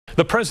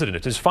The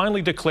president has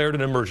finally declared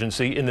an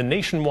emergency in the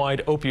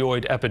nationwide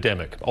opioid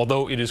epidemic,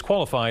 although it is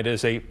qualified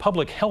as a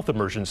public health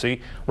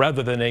emergency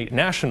rather than a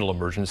national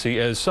emergency,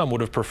 as some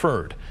would have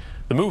preferred.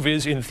 The move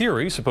is, in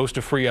theory, supposed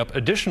to free up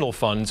additional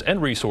funds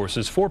and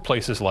resources for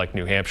places like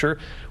New Hampshire,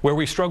 where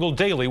we struggle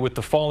daily with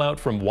the fallout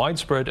from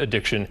widespread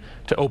addiction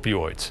to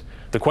opioids.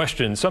 The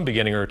question some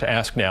beginning to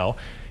ask now,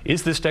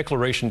 is this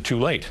declaration too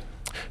late?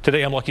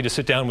 Today, I'm lucky to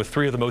sit down with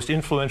three of the most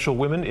influential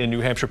women in New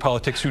Hampshire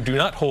politics who do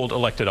not hold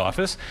elected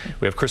office.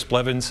 We have Chris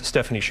Blevins,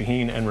 Stephanie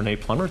Shaheen, and Renee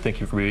Plummer.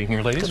 Thank you for being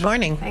here, ladies. Good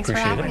morning. Thanks for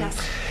having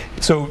us.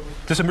 So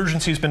this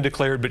emergency has been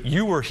declared, but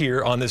you were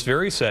here on this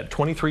very set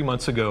 23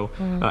 months ago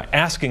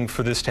asking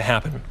for this to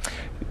happen.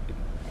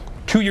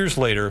 2 years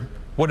later,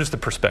 what is the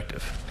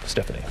perspective,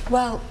 Stephanie?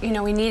 Well, you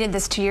know, we needed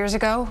this 2 years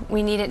ago.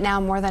 We need it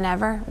now more than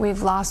ever.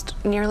 We've lost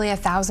nearly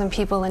 1,000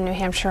 people in New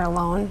Hampshire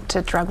alone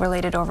to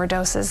drug-related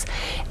overdoses.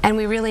 And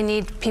we really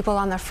need people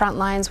on the front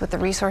lines with the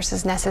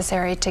resources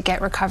necessary to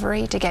get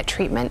recovery, to get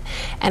treatment,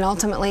 and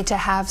ultimately to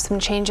have some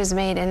changes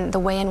made in the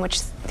way in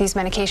which these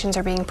medications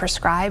are being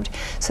prescribed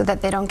so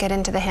that they don't get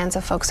into the hands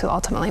of folks who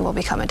ultimately will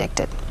become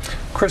addicted.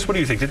 Chris, what do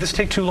you think? Did this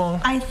take too long?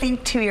 I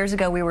think 2 years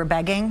ago we were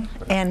begging,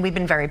 and we've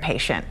been very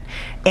patient.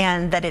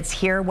 And that it's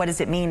here, what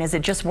does it mean? Is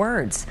it just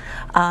words?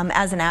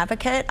 As an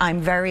advocate,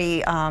 I'm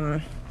very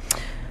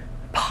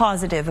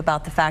positive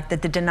about the fact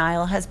that the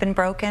denial has been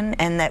broken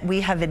and that we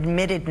have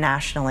admitted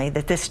nationally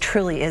that this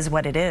truly is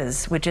what it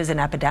is, which is an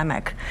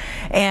epidemic.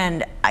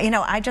 And you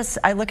know,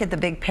 I look at the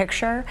big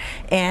picture,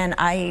 and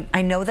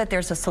I know that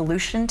there's a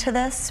solution to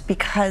this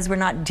because we're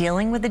not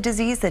dealing with a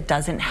disease that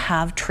doesn't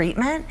have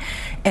treatment.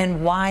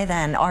 And why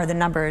then are the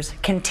numbers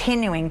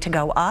continuing to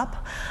go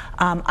up?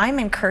 I'm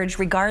encouraged,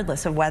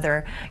 regardless of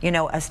whether, you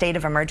know, a state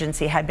of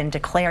emergency had been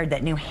declared,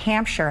 that New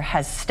Hampshire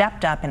has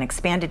stepped up and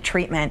expanded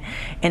treatment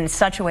in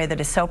such a way that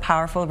is so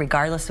powerful,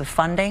 regardless of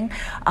funding.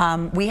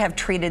 We have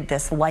treated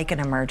this like an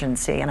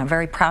emergency, and I'm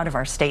very proud of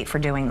our state for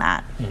doing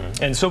that.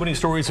 And so many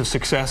stories of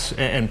success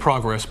and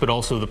progress, but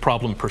also the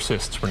problem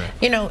persists, Renee.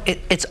 You know,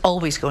 it's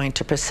always going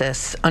to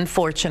persist.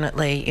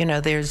 Unfortunately, you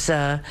know, there's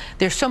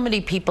so many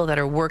people that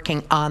are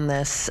working on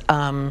this.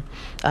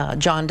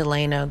 John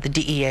Delano, the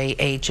DEA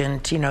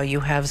agent, you know, you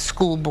have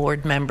school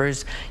board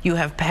members, you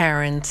have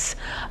parents,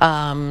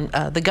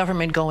 the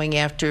government going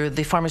after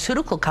the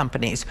pharmaceutical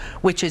companies,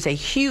 which is a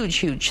huge,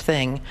 huge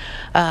thing.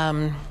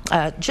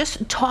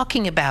 Just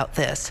talking about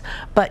this,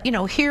 but you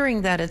know,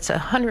 hearing that it's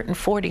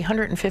 140,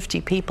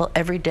 150 people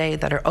every day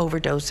that are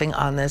overdosing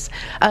on this.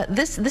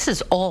 This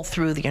is all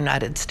through the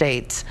United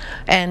States,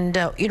 and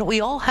you know,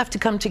 we all have to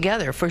come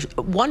together for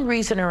one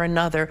reason or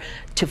another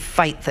to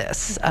fight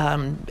this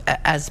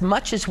as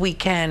much as we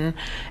can.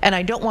 And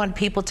I don't want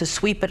people to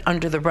sweep it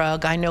under the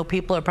rug. I know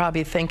people are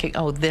probably thinking,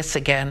 oh, this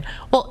again.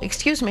 Well,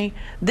 excuse me,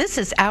 this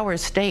is our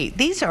state.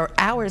 These are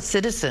our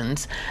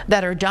citizens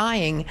that are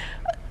dying.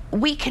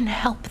 We can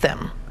help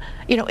them.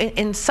 You know,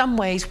 in some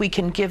ways we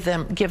can give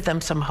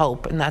them some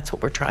hope, and that's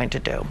what we're trying to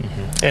do.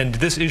 And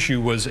this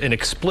issue was an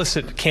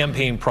explicit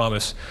campaign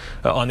promise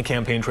on the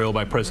campaign trail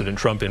by President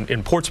Trump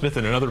in Portsmouth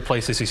and in other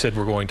places. He said,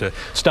 we're going to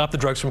stop the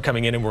drugs from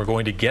coming in and we're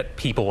going to get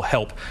people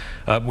help.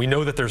 We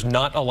know that there's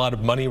not a lot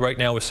of money right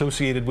now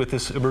associated with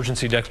this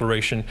emergency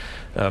declaration.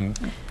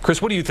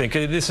 Chris, what do you think?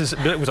 It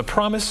was a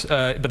promise,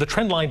 but the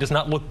trend line does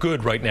not look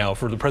good right now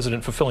for the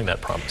president fulfilling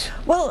that promise.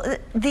 Well,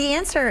 the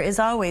answer is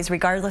always,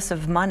 regardless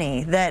of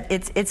money, that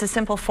it's a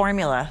simple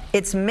formula.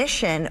 It's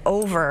mission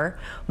over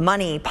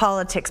money,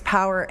 politics,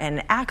 power, and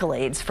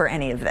accolades for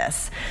any of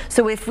this.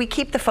 So if we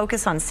keep the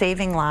focus on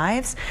saving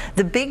lives,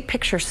 the big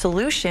picture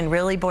solution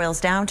really boils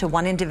down to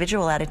one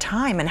individual at a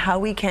time, and how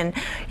we can,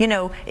 you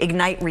know,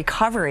 ignite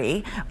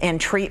recovery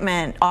and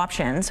treatment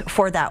options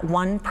for that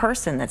one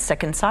person that's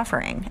sick and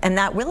suffering. And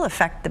that will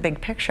affect the big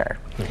picture.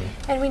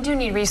 And we do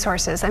need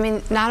resources. I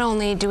mean, not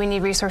only do we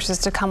need resources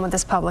to come with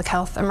this public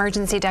health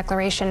emergency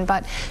declaration,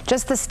 but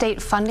just the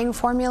state funding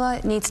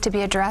formula needs to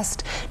be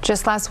addressed.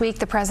 Just last week,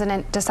 the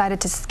president decided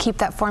to keep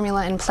that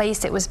formula in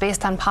place. It was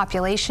based on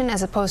population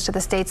as opposed to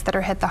the states that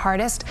are hit the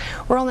hardest.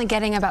 We're only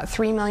getting about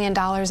 $3 million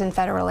in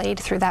federal aid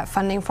through that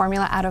funding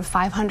formula out of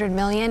 $500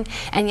 million,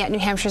 and yet New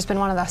Hampshire's been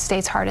one of the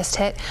states hardest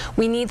hit.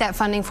 We need that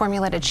funding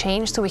formula to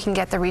change so we can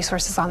get the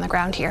resources on the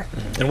ground here.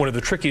 And one of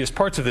the trickiest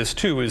parts of this,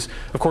 too, is,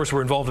 of course,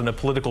 we're involved in a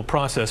political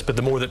process, but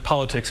the more that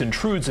politics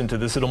intrudes into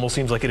this, it almost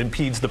seems like it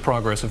impedes the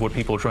progress of what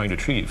people are trying to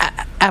achieve.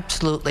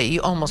 Absolutely.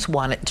 You almost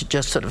want it to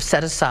just sort of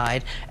set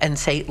aside and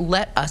say,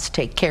 let us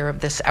take care of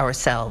this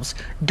ourselves.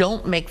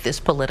 Don't make this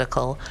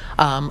political.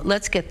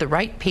 Let's get the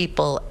right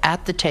people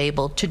at the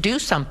table to do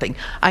something.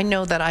 I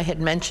know that I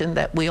had mentioned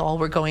that we all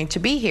were going to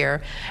be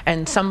here,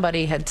 and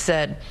somebody had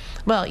said,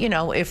 well, you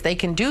know, if they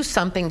can do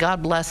something,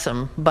 God bless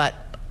them, but,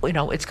 you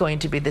know, it's going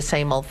to be the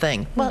same old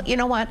thing. Well, you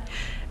know what?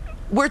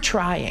 we're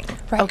trying,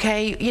 Right.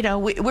 okay? You know,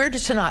 we're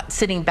just not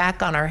sitting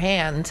back on our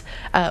hands.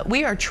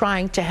 We are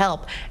trying to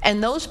help.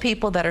 And those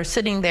people that are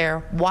sitting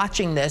there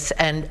watching this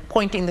and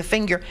pointing the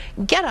finger,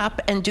 get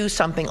up and do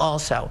something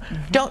also.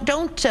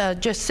 Don't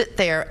just sit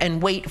there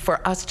and wait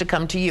for us to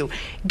come to you.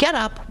 Get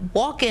up,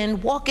 walk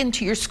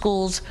into your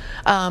schools.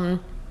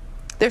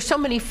 There's so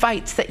many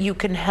fights that you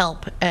can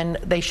help, and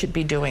they should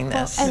be doing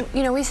this. Well, and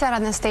you know, we sat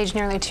on this stage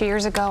nearly 2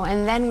 years ago,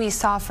 and then we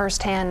saw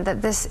firsthand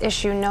that this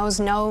issue knows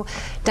no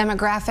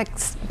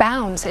demographics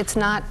bounds. It's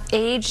not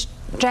age,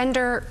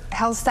 gender,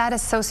 health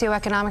status,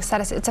 socioeconomic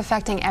status. It's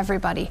affecting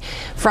everybody,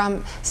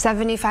 from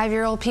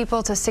 75-year-old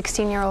people to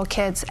 16-year-old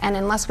kids. And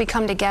unless we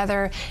come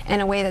together in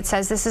a way that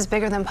says this is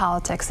bigger than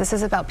politics, this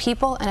is about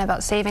people and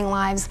about saving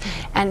lives,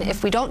 and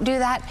if we don't do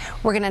that,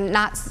 we're going to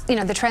not, you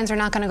know, the trends are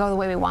not going to go the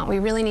way we want. We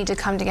really need to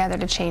come together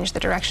to change the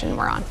direction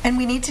we're on. And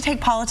we need to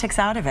take politics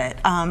out of it.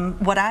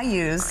 What I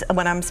use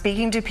when I'm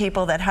speaking to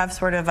people that have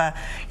sort of a,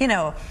 you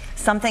know,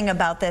 something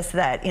about this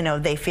that, you know,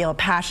 they feel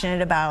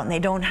passionate about and they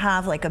don't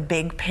have like a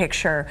big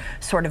picture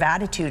sort of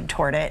attitude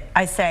toward it,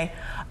 I say,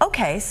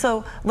 okay,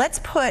 so let's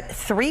put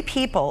 3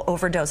 people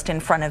overdosed in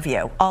front of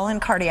you, all in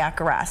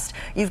cardiac arrest.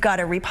 You've got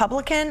a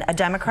Republican, a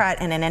Democrat,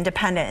 and an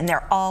independent, and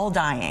they're all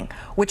dying.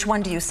 Which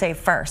one do you save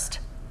first?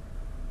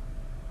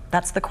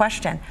 That's the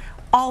question.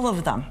 All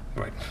of them.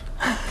 Right.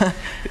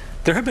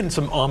 There have been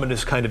some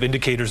ominous kind of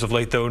indicators of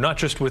late, though, not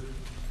just with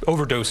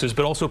overdoses,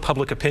 but also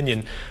public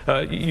opinion.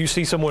 You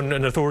see someone,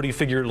 an authority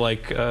figure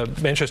like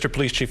Manchester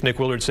Police Chief Nick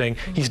Willard, saying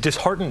he's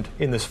disheartened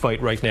in this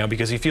fight right now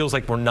because he feels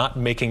like we're not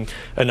making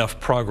enough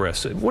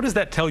progress. What does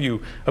that tell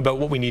you about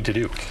what we need to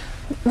do?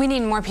 We need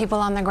more people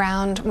on the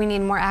ground. We need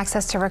more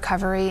access to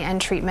recovery and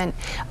treatment.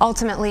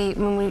 Ultimately,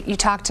 when you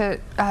talk to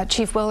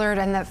Chief Willard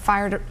and the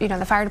fire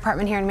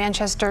department here in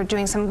Manchester,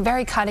 doing some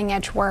very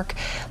cutting-edge work,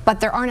 but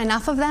there aren't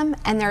enough of them,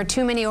 and there are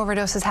too many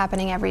overdoses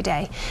happening every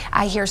day.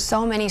 I hear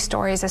so many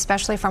stories,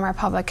 especially from our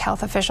public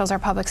health officials, our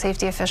public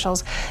safety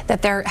officials,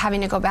 that they're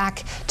having to go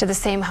back to the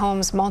same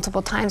homes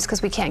multiple times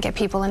because we can't get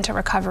people into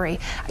recovery.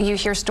 You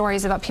hear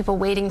stories about people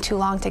waiting too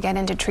long to get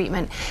into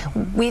treatment.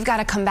 We've got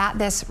to combat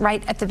this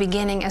right at the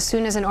beginning. As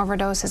soon as an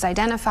overdose is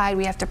identified,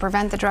 we have to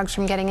prevent the drugs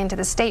from getting into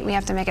the state. We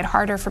have to make it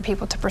harder for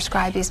people to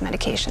prescribe these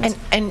medications.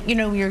 And you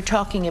know, you're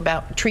talking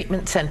about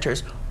treatment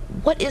centers.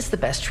 What is the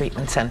best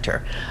treatment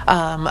center?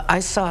 I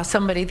saw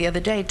somebody the other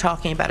day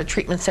talking about a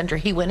treatment center.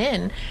 He went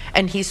in,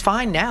 and he's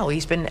fine now.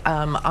 He's been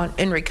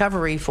in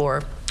recovery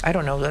for, I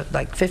don't know,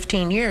 like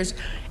 15 years.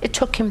 It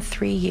took him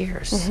 3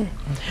 years.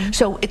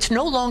 So it's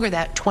no longer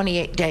that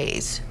 28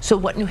 days. So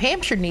what New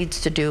Hampshire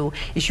needs to do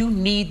is you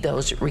need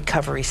those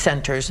recovery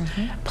centers,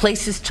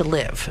 places to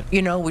live.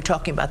 You know, we're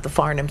talking about the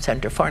Farnham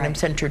Center, Farnham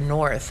Center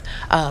North,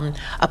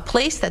 a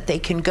place that they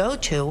can go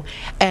to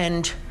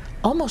and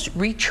almost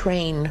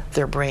retrain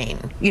their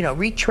brain, you know,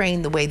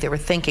 retrain the way they were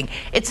thinking.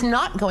 It's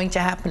not going to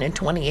happen in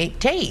 28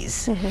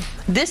 days.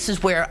 This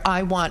is where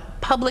I want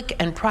public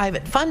and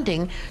private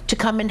funding to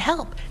come and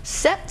help.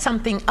 Set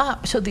something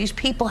up so these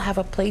people have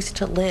a place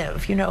to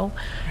live, you know.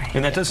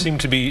 And that does seem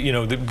to be, you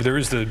know, there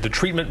is the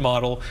treatment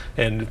model,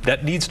 and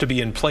that needs to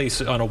be in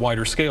place on a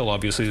wider scale,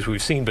 obviously, as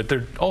we've seen. But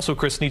there also,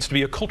 Chris, needs to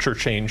be a culture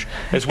change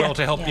as well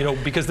to help, you know,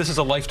 because this is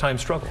a lifetime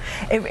struggle.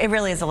 It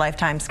really is a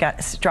lifetime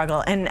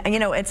struggle. And, you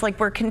know, it's like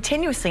we're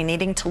continuously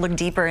needing to look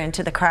deeper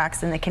into the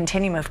cracks in the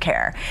continuum of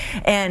care.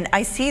 And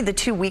I see the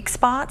 2 weak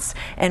spots,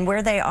 and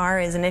where they are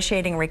is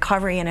initiating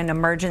recovery in an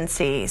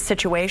emergency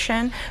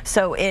situation.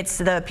 So it's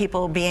the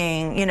people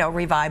being, you know,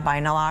 revived by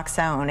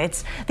naloxone.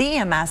 It's the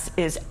EMS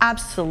is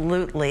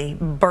absolutely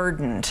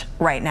burdened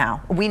right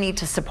now. We need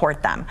to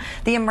support them.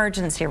 The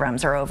emergency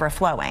rooms are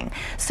overflowing.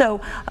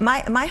 So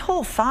my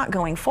whole thought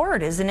going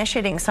forward is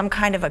initiating some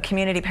kind of a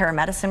community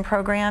paramedicine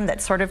program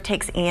that sort of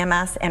takes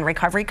EMS and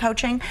recovery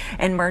coaching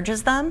and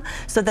merges them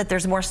so that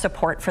there's more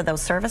support for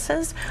those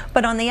services.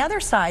 But on the other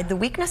side, the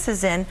weakness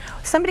is in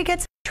somebody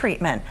gets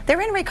treatment,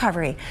 they're in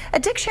recovery.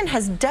 Addiction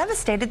has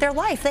devastated their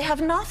life. They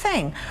have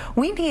nothing.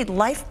 We need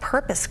life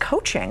purpose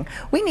coaching.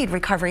 We need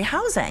recovery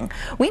housing.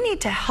 We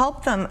need to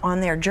help them on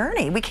their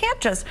journey. We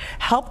can't just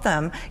help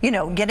them, you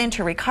know, get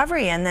into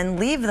recovery and then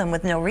leave them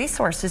with no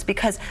resources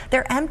because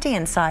they're empty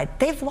inside.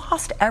 They've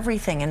lost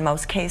everything in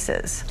most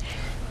cases.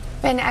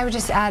 And I would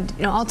just add,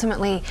 you know,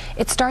 ultimately,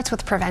 it starts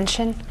with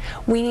prevention.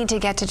 We need to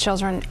get to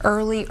children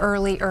early,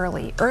 early,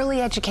 early.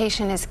 Early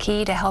education is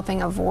key to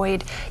helping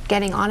avoid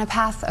getting on a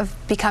path of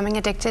becoming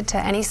addicted to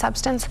any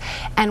substance,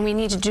 and we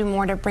need to do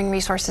more to bring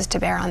resources to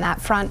bear on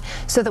that front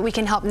so that we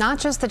can help not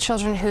just the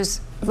children whose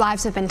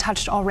lives have been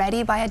touched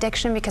already by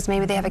addiction because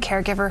maybe they have a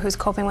caregiver who's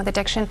coping with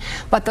addiction,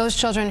 but those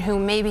children who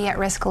may be at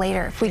risk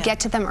later. If we get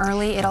to them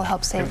early, it'll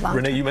help save lives.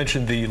 Renee, you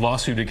mentioned the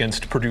lawsuit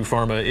against Purdue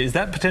Pharma. Is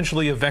that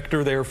potentially a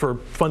vector there for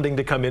funding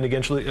to come in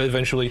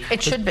eventually?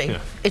 It should be. Yeah.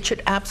 It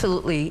should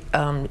absolutely.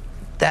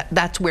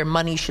 That's where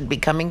money should be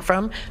coming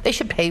from. They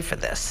should pay for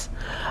this.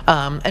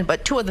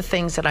 But 2 other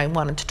things that I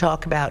wanted to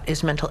talk about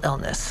is mental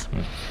illness.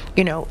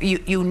 You know,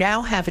 you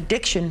now have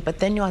addiction, but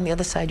then on the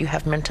other side you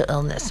have mental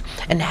illness.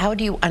 And how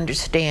do you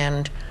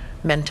understand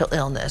mental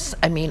illness.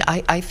 I mean,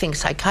 I think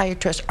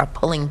psychiatrists are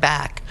pulling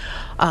back.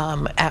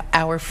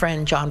 Our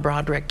friend John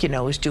Broderick, you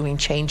know, is doing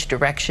Change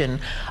Direction,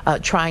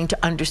 trying to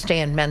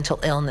understand mental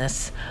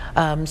illness.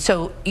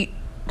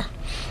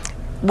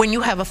 When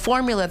you have a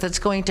formula that's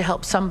going to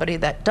help somebody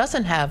that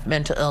doesn't have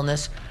mental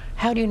illness,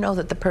 how do you know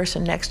that the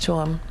person next to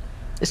them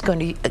is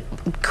going to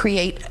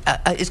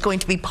is going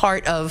to be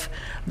part of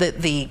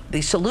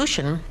the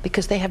solution?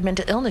 Because they have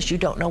mental illness, you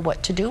don't know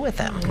what to do with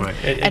them. Right.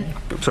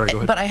 Sorry, go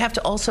ahead. But I have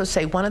to also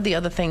say, one of the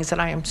other things that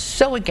I am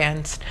so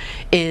against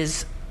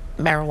is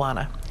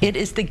marijuana. It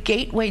is the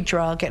gateway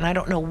drug, and I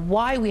don't know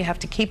why we have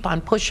to keep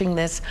on pushing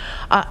this.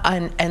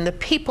 And the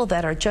people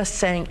that are just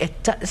saying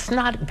it's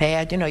not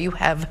bad, you know, you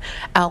have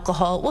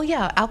alcohol. Well,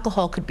 yeah,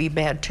 alcohol could be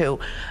bad too,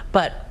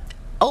 but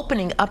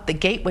opening up the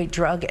gateway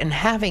drug and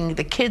having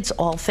the kids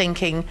all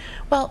thinking,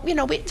 well, you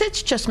know,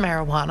 it's just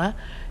marijuana.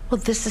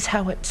 Well, this is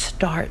how it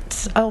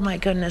starts. Oh my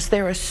goodness,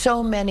 there are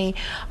so many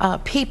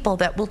people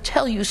that will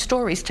tell you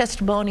stories,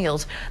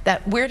 testimonials,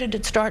 that where did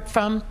it start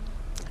from?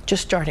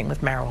 Just starting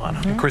with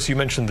marijuana. Chris, you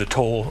mentioned the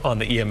toll on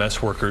the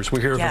EMS workers.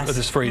 We hear of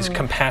this phrase,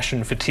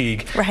 compassion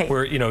fatigue,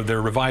 where, you know,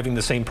 they're reviving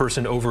the same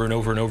person over and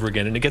over and over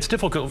again, and it gets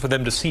difficult for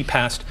them to see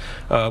past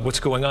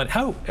what's going on.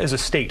 How, as a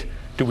state,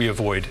 do we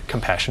avoid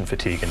compassion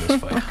fatigue in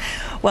this fight?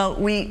 Well,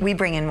 we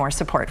bring in more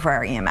support for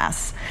our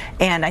EMS,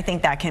 and I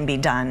think that can be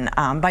done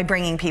by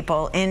bringing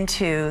people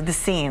into the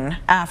scene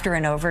after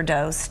an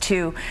overdose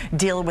to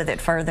deal with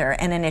it further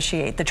and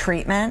initiate the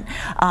treatment.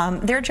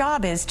 Their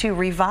job is to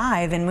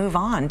revive and move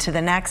on to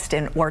the next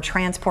or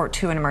transport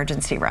to an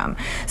emergency room.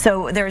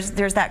 So there's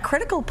that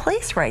critical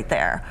place right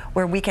there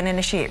where we can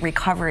initiate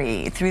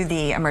recovery through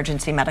the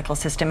emergency medical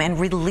system and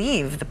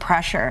relieve the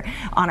pressure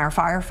on our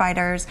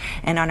firefighters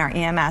and on our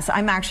EMS.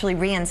 I'm actually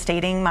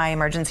reinstating my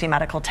emergency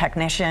medical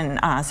technician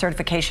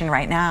certification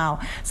right now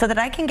so that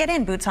I can get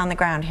in boots on the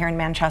ground here in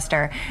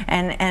Manchester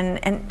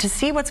and to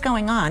see what's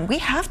going on. We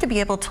have to be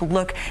able to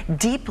look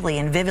deeply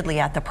and vividly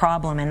at the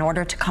problem in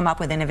order to come up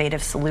with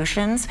innovative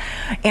solutions.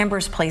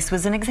 Amber's Place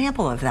was an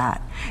example of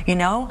that. You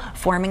know,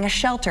 forming a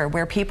shelter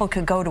where people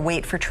could go to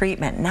wait for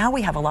treatment. Now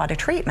we have a lot of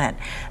treatment,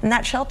 and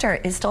that shelter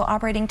is still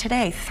operating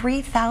today.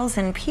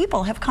 3,000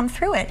 people have come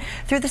through it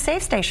through the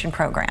Safe Station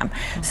program.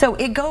 So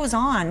it goes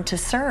on to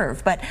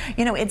serve, but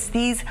you know, it's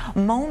these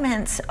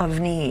moments of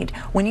need.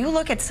 When you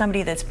look at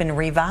somebody that's been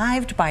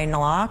revived by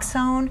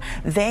naloxone,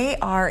 they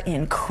are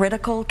in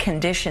critical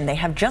condition. They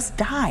have just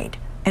died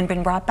and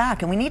been brought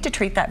back, and we need to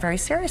treat that very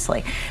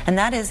seriously. And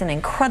that is an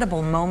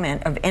incredible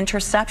moment of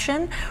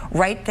interception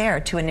right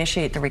there to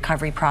initiate the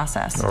recovery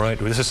process. All right,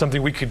 well, this is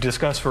something we could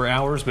discuss for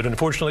hours, but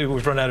unfortunately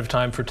we've run out of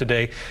time for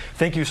today.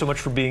 Thank you so much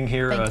for being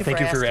here. Thank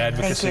you for your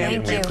advocacy,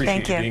 and we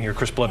appreciate you being here.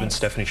 Chris Blevins,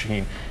 Stephanie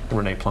Shaheen, and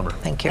Renee Plummer.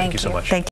 Thank you. Thank you so much. Thank you.